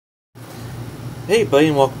Hey buddy,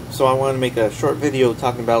 and welcome. So I want to make a short video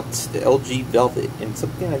talking about the LG Velvet and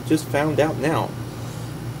something I just found out now.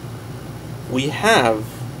 We have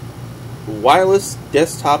wireless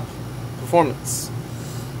desktop performance.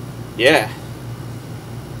 Yeah.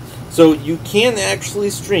 So you can actually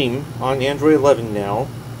stream on Android 11 now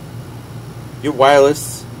your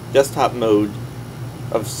wireless desktop mode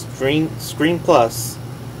of Screen Plus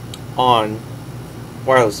on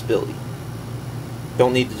wireless ability.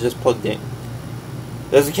 Don't need to just plug it in.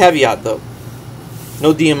 There's a caveat though.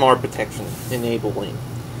 No DMR protection enabling,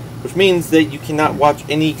 which means that you cannot watch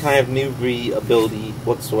any kind of newbie ability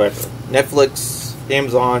whatsoever. Netflix,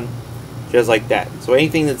 Amazon, just like that. So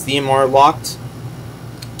anything that's DMR locked,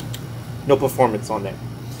 no performance on that.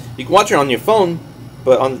 You can watch it on your phone,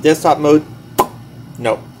 but on the desktop mode,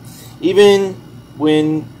 no. Even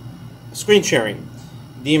when screen sharing,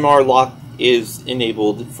 DMR lock is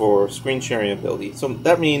enabled for screen sharing ability. So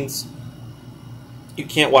that means you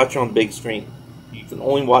can't watch it on the big screen. You can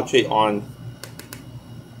only watch it on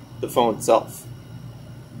the phone itself.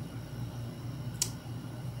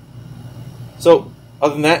 So,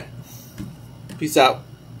 other than that, peace out.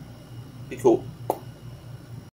 Be cool.